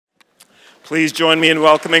Please join me in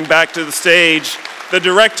welcoming back to the stage the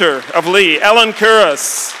director of Lee, Ellen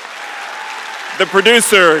Kuras, the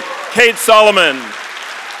producer, Kate Solomon,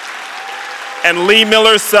 and Lee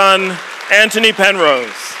Miller's son, Anthony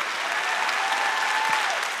Penrose.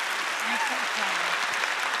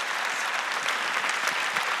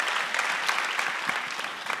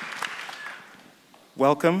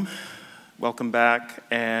 Welcome back,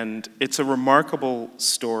 and it's a remarkable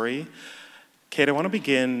story. Kate, I want to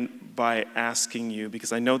begin by asking you,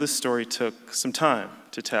 because I know this story took some time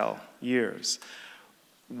to tell, years.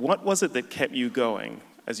 What was it that kept you going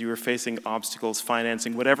as you were facing obstacles,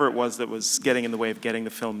 financing, whatever it was that was getting in the way of getting the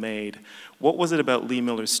film made? What was it about Lee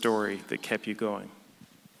Miller's story that kept you going?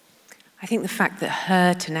 I think the fact that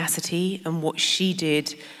her tenacity and what she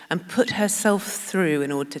did and put herself through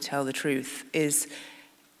in order to tell the truth is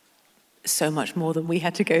so much more than we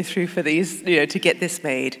had to go through for these, to get this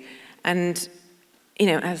made. And,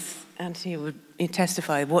 as Anthony would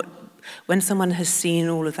testify, when someone has seen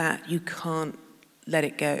all of that, you can't let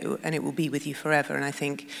it go, and it will be with you forever. And I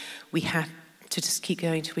think we had to just keep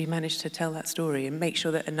going till we managed to tell that story and make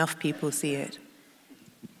sure that enough people see it.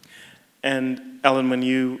 And Ellen, when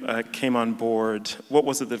you came on board, what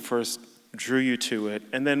was it that first drew you to it?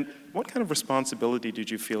 And then what kind of responsibility did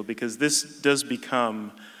you feel? Because this does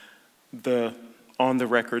become the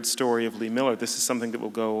on-the-record story of Lee Miller. This is something that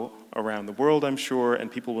will go around the world, I'm sure,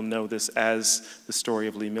 and people will know this as the story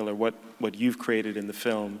of Lee Miller, what you've created in the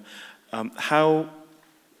film. How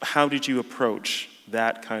did you approach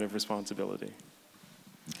that kind of responsibility?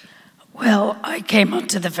 Well, I came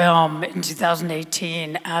onto the film in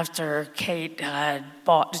 2018 after Kate had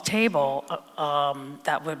bought a table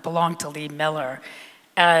that would belong to Lee Miller.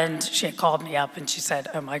 And she had called me up and she said,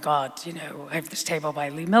 oh my God, I have this table by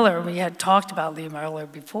Lee Miller. We had talked about Lee Miller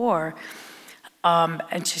before.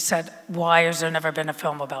 And she said, why has there never been a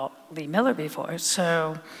film about Lee Miller before?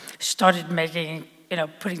 So she started making,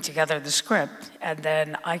 putting together the script. And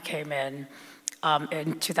then I came in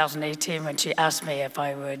 2018 when she asked me if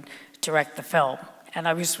I would direct the film. And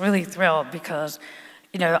I was really thrilled because,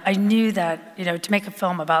 I knew that, to make a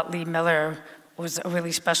film about Lee Miller was a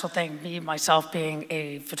really special thing. Me, myself, being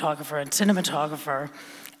a photographer and cinematographer,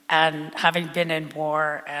 and having been in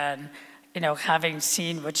war and, having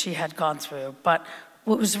seen what she had gone through. But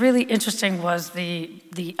what was really interesting was the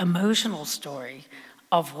emotional story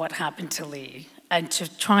of what happened to Lee, and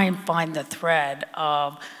to try and find the thread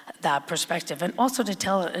of that perspective, and also to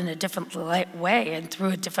tell it in a different way and through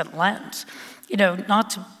a different lens.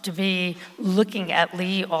 Not to be looking at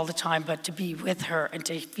Lee all the time, but to be with her and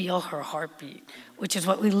to feel her heartbeat, which is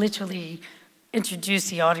what we literally introduce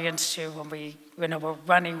the audience to when we're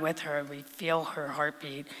running with her and we feel her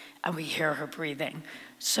heartbeat and we hear her breathing.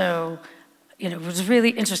 So, was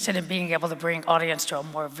really interested in being able to bring audience to a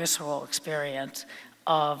more visceral experience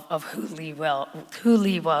of who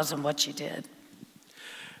Lee was and what she did.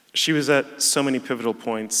 She was at so many pivotal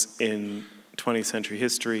points in 20th century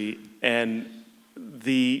history, and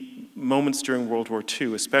the moments during World War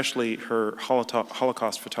II, especially her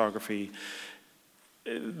Holocaust photography,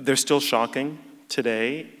 they're still shocking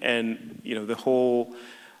today. And the whole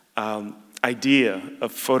idea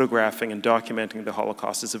of photographing and documenting the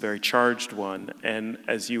Holocaust is a very charged one. And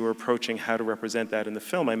as you were approaching how to represent that in the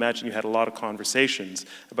film, I imagine you had a lot of conversations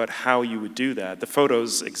about how you would do that. The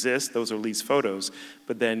photos exist, those are Lee's photos,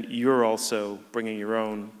 but then you're also bringing your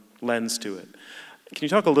own lens to it. Can you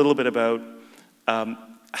talk a little bit about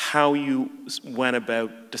how you went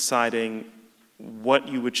about deciding what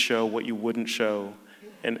you would show, what you wouldn't show,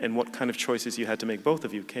 and what kind of choices you had to make, both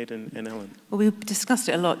of you, Kate and Ellen? Well, we discussed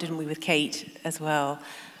it a lot, didn't we, with Kate as well.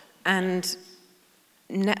 And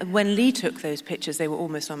when Lee took those pictures, they were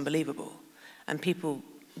almost unbelievable. And people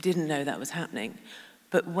didn't know that was happening.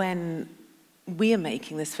 But when we are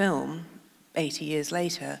making this film, 80 years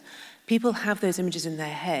later, people have those images in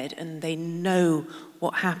their head and they know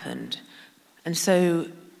what happened. And so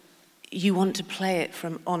you want to play it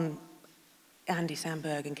on Andy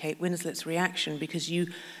Samberg and Kate Winslet's reaction, because you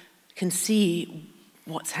can see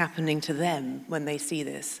what's happening to them when they see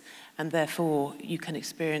this, and therefore you can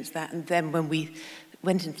experience that. And then when we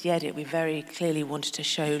went into the edit, we very clearly wanted to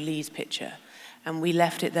show Lee's picture, and we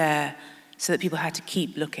left it there so that people had to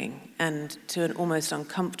keep looking, and to an almost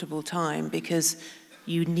uncomfortable time, because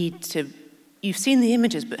you've seen the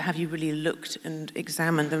images, but have you really looked and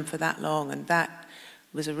examined them for that long? And that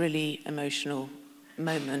was a really emotional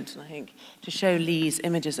moment, I think, to show Lee's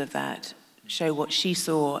images of that, show what she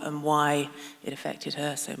saw and why it affected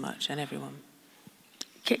her so much and everyone.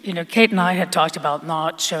 Kate and I had talked about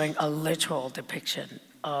not showing a literal depiction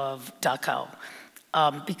of Dachau,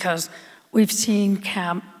 because we've seen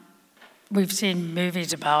camp we've seen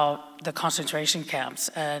movies about the concentration camps,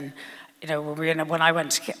 and when I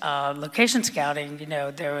went location scouting,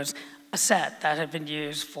 there was a set that had been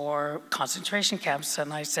used for concentration camps,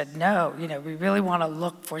 and I said, no, we really want to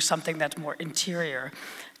look for something that's more interior,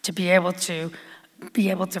 to be able to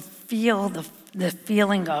feel the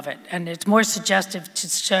feeling of it, and it's more suggestive to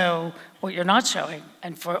show what you're not showing,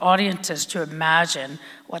 and for audiences to imagine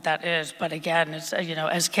what that is. But again, it's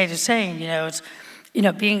as Kate is saying, it's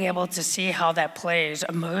being able to see how that plays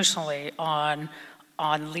emotionally on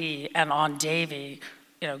Lee and on Davy.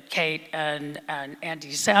 Kate and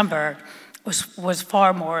Andy Samberg was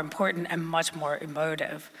far more important and much more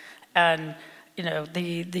emotive. And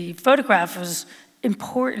the photograph was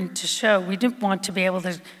important to show. We didn't want to be able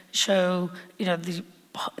to show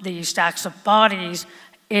the stacks of bodies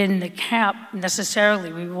in the camp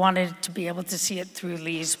necessarily. We wanted to be able to see it through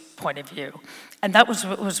Lee's point of view. And that was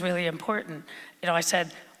what was really important. I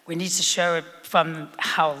said, we need to show it from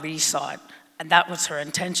how Lee saw it. And that was her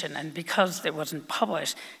intention. And because it wasn't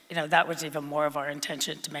published, that was even more of our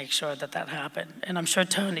intention to make sure that that happened. And I'm sure,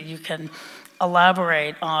 Tony, you can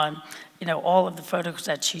elaborate on, all of the photos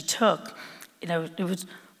that she took. It was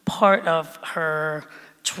part of her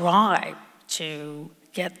drive to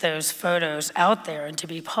get those photos out there and to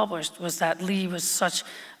be published was that Lee was such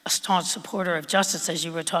a staunch supporter of justice, as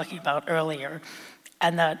you were talking about earlier.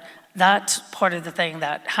 And that's part of the thing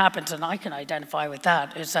that happens, and I can identify with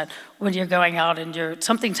that, is that when you're going out and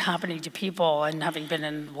something's happening to people, and having been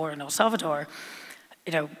in war in El Salvador,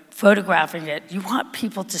 photographing it, you want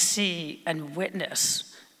people to see and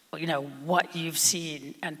witness, what you've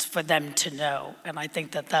seen, and for them to know. And I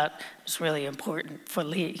think that is really important for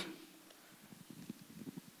Lee.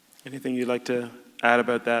 Anything you'd like to add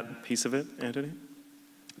about that piece of it, Anthony?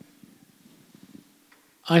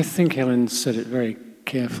 I think Ellen said it very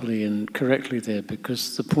carefully and correctly there,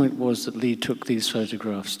 because the point was that Lee took these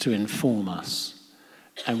photographs to inform us.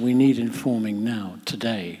 And we need informing now,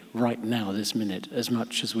 today, right now, this minute, as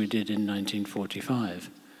much as we did in 1945.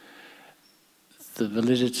 The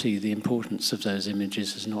validity, the importance of those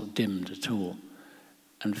images is not dimmed at all.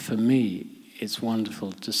 And for me, it's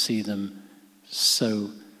wonderful to see them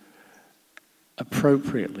so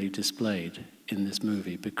appropriately displayed in this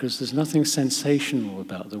movie, because there's nothing sensational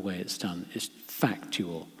about the way it's done. It's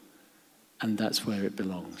factual, and that's where it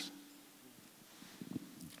belongs.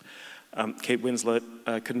 Kate Winslet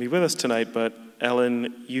couldn't be with us tonight, but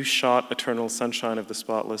Ellen, you shot Eternal Sunshine of the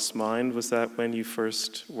Spotless Mind. Was that when you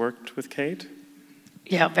first worked with Kate?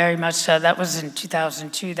 Yeah, very much so. That was in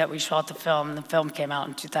 2002 that we shot the film. The film came out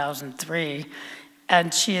in 2003.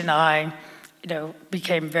 And she and I,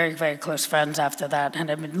 became very, very close friends after that, and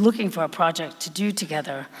have been looking for a project to do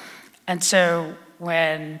together. And so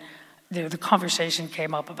when the conversation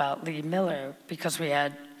came up about Lee Miller, because we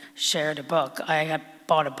had shared a book, I had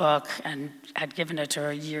bought a book and had given it to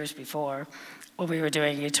her years before when we were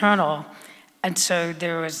doing Eternal. And so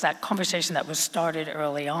there was that conversation that was started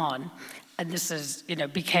early on. And this is,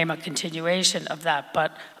 became a continuation of that.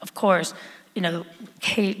 But of course,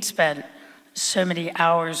 Kate spent so many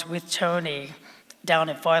hours with Tony down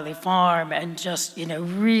at Farley Farm and just,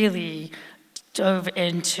 really dove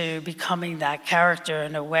into becoming that character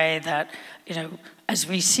in a way that, as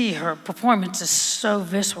we see, her performance is so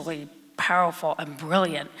viscerally powerful and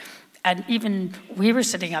brilliant. And even we were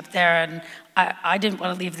sitting up there, and I didn't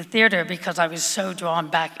want to leave the theater because I was so drawn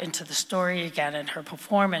back into the story again and her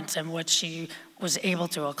performance and what she was able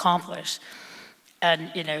to accomplish.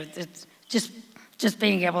 And, it's just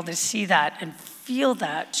being able to see that and feel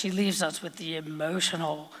that, she leaves us with the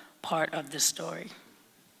emotional part of the story.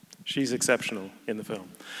 She's exceptional in the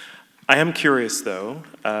film. I am curious, though.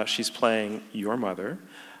 She's playing your mother.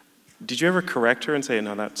 Did you ever correct her and say,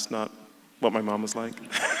 no, that's not what my mom was like?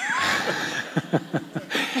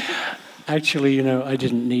 Actually, I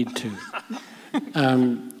didn't need to.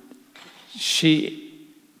 She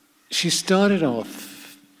started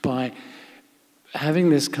off by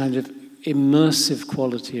having this kind of immersive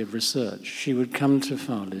quality of research. She would come to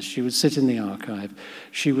Farley's, she would sit in the archive,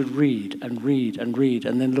 she would read and read and read,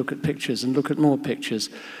 and then look at pictures and look at more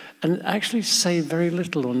pictures, and actually say very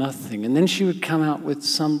little or nothing. And then she would come out with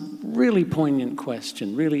some really poignant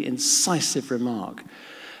question, really incisive remark,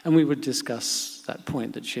 and we would discuss that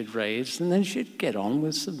point that she'd raised, and then she'd get on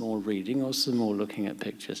with some more reading or some more looking at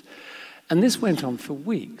pictures. And this went on for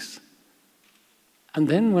weeks. And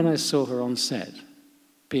then when I saw her on set,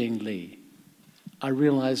 being Lee, I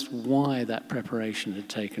realized why that preparation had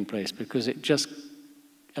taken place, because it just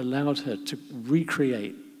allowed her to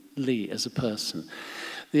recreate Lee as a person.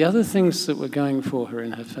 The other things that were going for her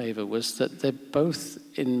in her favor was that they're both,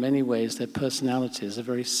 in many ways, their personalities are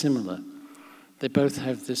very similar. They both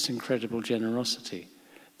have this incredible generosity.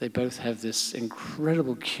 They both have this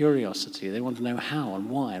incredible curiosity. They want to know how and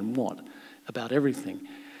why and what about everything.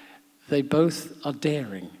 They both are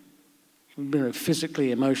daring,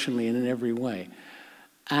 physically, emotionally, and in every way.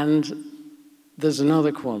 And there's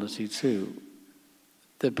another quality too.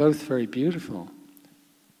 They're both very beautiful,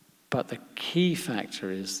 but the key factor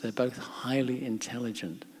is they're both highly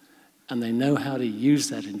intelligent, and they know how to use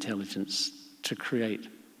that intelligence to create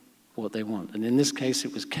what they want. And in this case,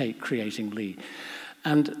 it was Kate creating Lee.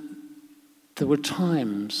 And there were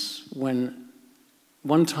times when,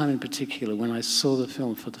 one time in particular, when I saw the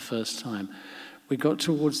film for the first time, we got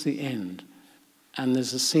towards the end, and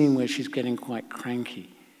there's a scene where she's getting quite cranky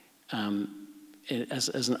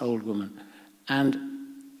as an old woman. And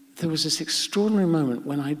there was this extraordinary moment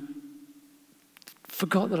when I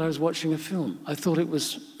forgot that I was watching a film. I thought it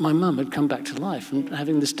was my mum had come back to life and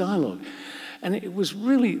having this dialogue. And it was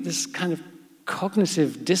really this kind of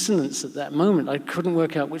cognitive dissonance at that moment. I couldn't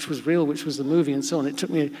work out which was real, which was the movie, and so on. It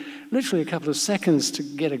took me literally a couple of seconds to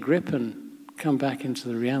get a grip and come back into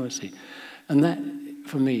the reality. And that,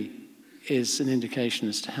 for me, is an indication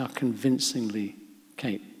as to how convincingly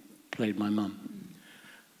Kate played my mum.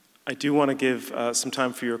 I do want to give some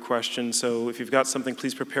time for your question, so if you've got something,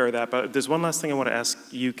 please prepare that. But there's one last thing I want to ask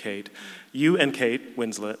you, Kate. You and Kate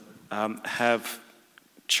Winslet have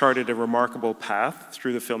charted a remarkable path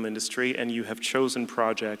through the film industry, and you have chosen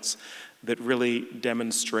projects that really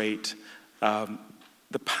demonstrate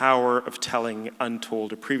the power of telling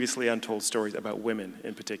untold or previously untold stories about women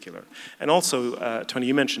in particular. And also, Tony,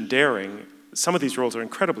 you mentioned daring. Some of these roles are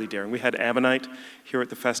incredibly daring. We had Ammonite here at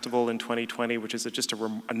the festival in 2020, which is just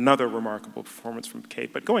another remarkable performance from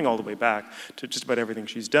Kate, but going all the way back to just about everything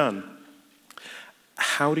she's done.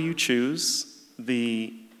 How do you choose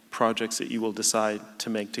the projects that you will decide to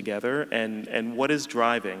make together, and what is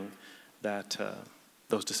driving that,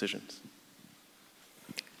 those decisions?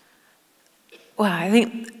 Well, I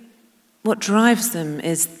think what drives them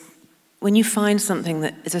is when you find something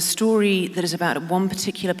that is a story that is about one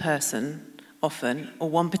particular person, often, or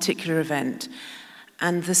one particular event,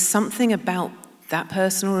 and there's something about that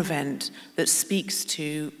person or event that speaks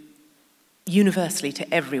to universally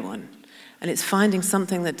to everyone. And it's finding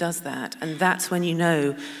something that does that, and that's when you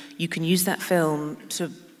know you can use that film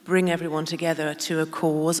to bring everyone together to a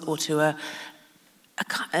cause or to a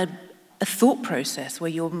thought process where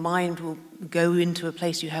your mind will go into a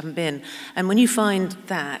place you haven't been. And when you find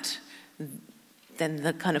that, then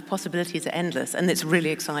the kind of possibilities are endless, and it's really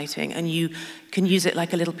exciting, and you can use it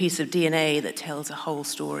like a little piece of DNA that tells a whole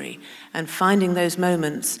story. And finding those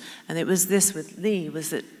moments, and it was this with Lee, was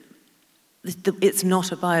that it's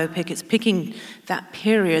not a biopic, it's picking that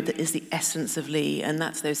period that is the essence of Lee, and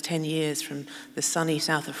that's those 10 years from the sunny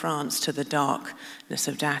south of France to the darkness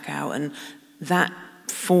of Dachau, and that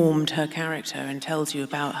formed her character and tells you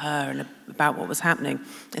about her and about what was happening.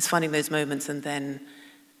 It's finding those moments and then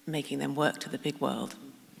making them work to the big world.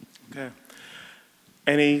 Okay.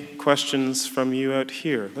 Any questions from you out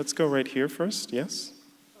here? Let's go right here first. Yes?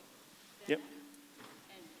 Yep.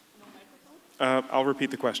 I'll repeat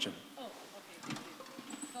the question. Oh, okay, thank you.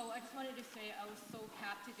 So I just wanted to say I was so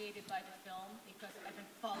captivated by the film because I've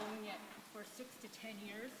been following it for 6 to 10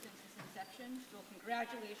 years since its inception. So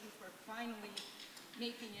congratulations for finally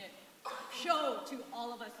making it show to all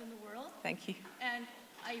of us in the world. Thank you. And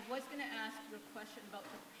I was going to ask you a question about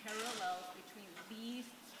the parallels between Lee's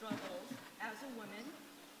struggles as a woman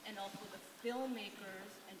and also the filmmakers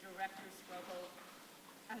and directors' struggle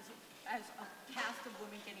as a cast of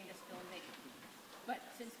women getting this film made. But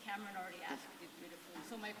since Cameron already asked it beautifully,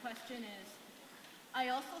 so my question is, I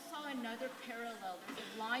also saw another parallel. There's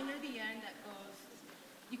a line near the end that goes,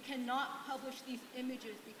 you cannot publish these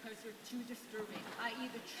images because they're too disturbing, i.e.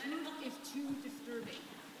 the truth is too disturbing.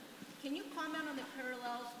 Can you comment on the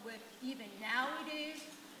parallels with even nowadays,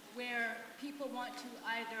 where people want to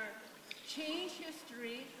either change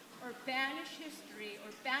history or banish history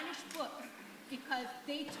or banish books because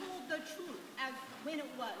they told the truth as when it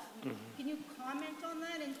was? Mm-hmm. Can you comment on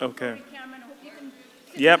that? And okay. Cameron, I hope you can.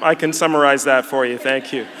 Yep, I can summarize that for you.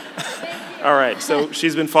 Thank you. Thank you. All right, so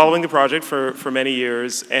she's been following the project for many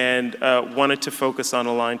years and wanted to focus on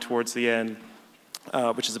a line towards the end,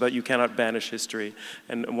 which is about you cannot banish history,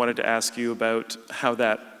 and wanted to ask you about how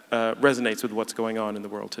that resonates with what's going on in the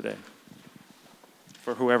world today,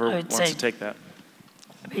 for whoever wants to take that.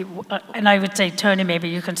 And I would say, Tony, maybe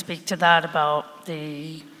you can speak to that about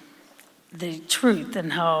the truth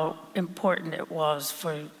and how important it was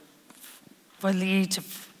for Lee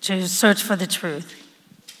to search for the truth.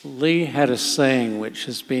 Lee had a saying which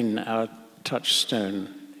has been our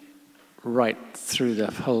touchstone right through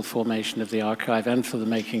the whole formation of the archive and for the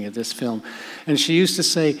making of this film. And she used to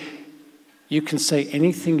say, you can say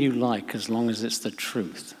anything you like as long as it's the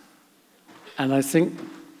truth. And I think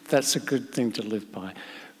that's a good thing to live by,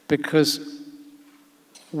 because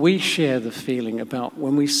we share the feeling about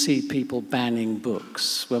when we see people banning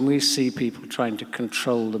books, when we see people trying to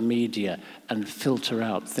control the media and filter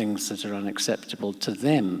out things that are unacceptable to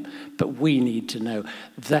them, but we need to know,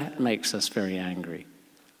 that makes us very angry.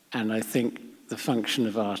 And I think the function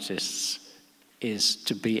of artists is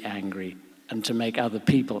to be angry and to make other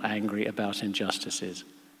people angry about injustices.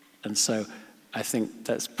 And so I think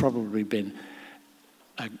that's probably been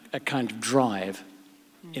a kind of drive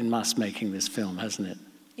in us making this film, hasn't it?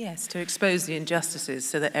 Yes, to expose the injustices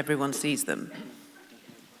so that everyone sees them.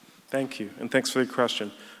 Thank you, and thanks for the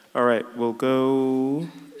question. All right, we'll go,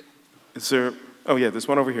 is there, oh yeah, there's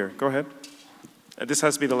one over here. Go ahead. This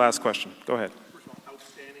has to be the last question. Go ahead. First of all,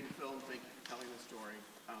 outstanding film. Thank you for telling the story.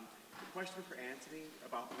 The question for Anthony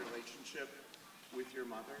about the relationship with your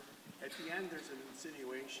mother. At the end, there's an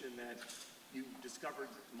insinuation that you discovered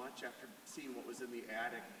much after seeing what was in the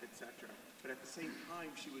attic, etc. But at the same time,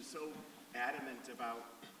 she was so adamant about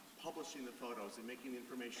publishing the photos and making the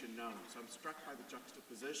information known. So I'm struck by the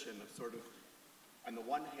juxtaposition of sort of, on the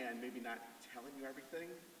one hand, maybe not telling you everything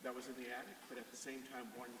that was in the attic, but at the same time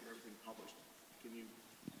wanting to get everything published. Can you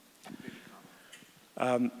maybe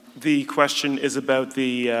comment? The question is about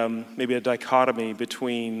the maybe a dichotomy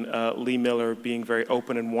between Lee Miller being very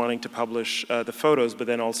open and wanting to publish the photos, but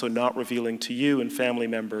then also not revealing to you and family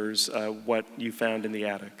members what you found in the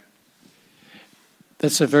attic.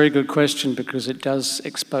 That's a very good question, because it does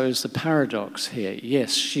expose the paradox here.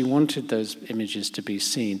 Yes, she wanted those images to be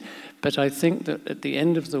seen, but I think that at the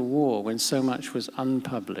end of the war, when so much was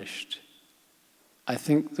unpublished, I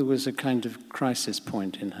think there was a kind of crisis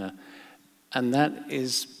point in her. And that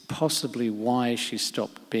is possibly why she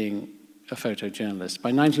stopped being a photojournalist. By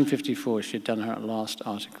 1954, she had done her last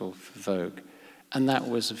article for Vogue. And that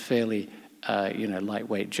was a fairly,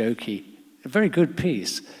 lightweight, jokey, a very good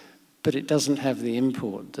piece, but it doesn't have the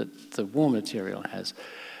import that the war material has.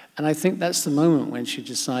 And I think that's the moment when she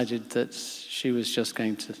decided that she was just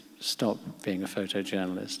going to stop being a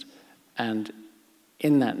photojournalist. And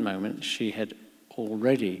in that moment, she had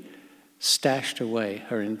already stashed away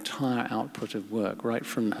her entire output of work, right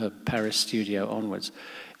from her Paris studio onwards,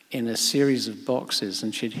 in a series of boxes,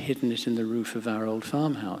 and she'd hidden it in the roof of our old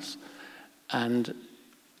farmhouse. And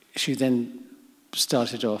she then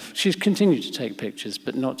started off, she's continued to take pictures,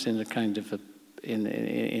 but not in a kind of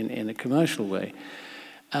in a commercial way.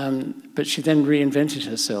 But she then reinvented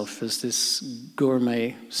herself as this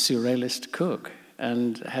gourmet surrealist cook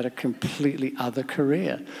and had a completely other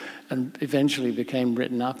career, and eventually became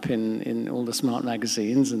written up in all the smart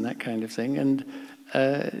magazines and that kind of thing.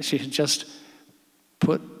 And she had just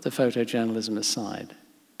put the photojournalism aside,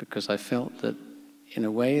 because I felt that in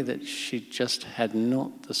a way that she just had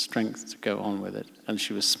not the strength to go on with it. And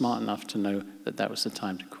she was smart enough to know that that was the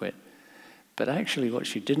time to quit. But actually what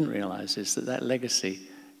she didn't realize is that that legacy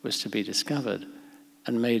was to be discovered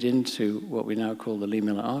and made into what we now call the Lee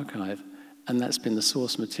Miller Archive. And that's been the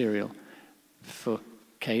source material for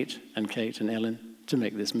Kate and Ellen to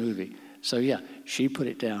make this movie. So yeah, she put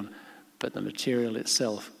it down, but the material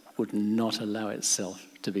itself would not allow itself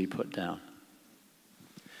to be put down.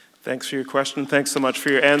 Thanks for your question. Thanks so much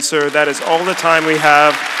for your answer. That is all the time we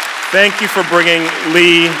have. Thank you for bringing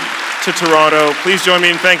Lee to Toronto. Please join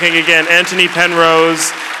me in thanking again Anthony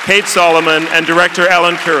Penrose, Kate Solomon, and director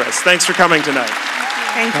Ellen Kuras. Thanks for coming tonight.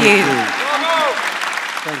 Thank you.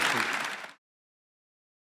 Thank you.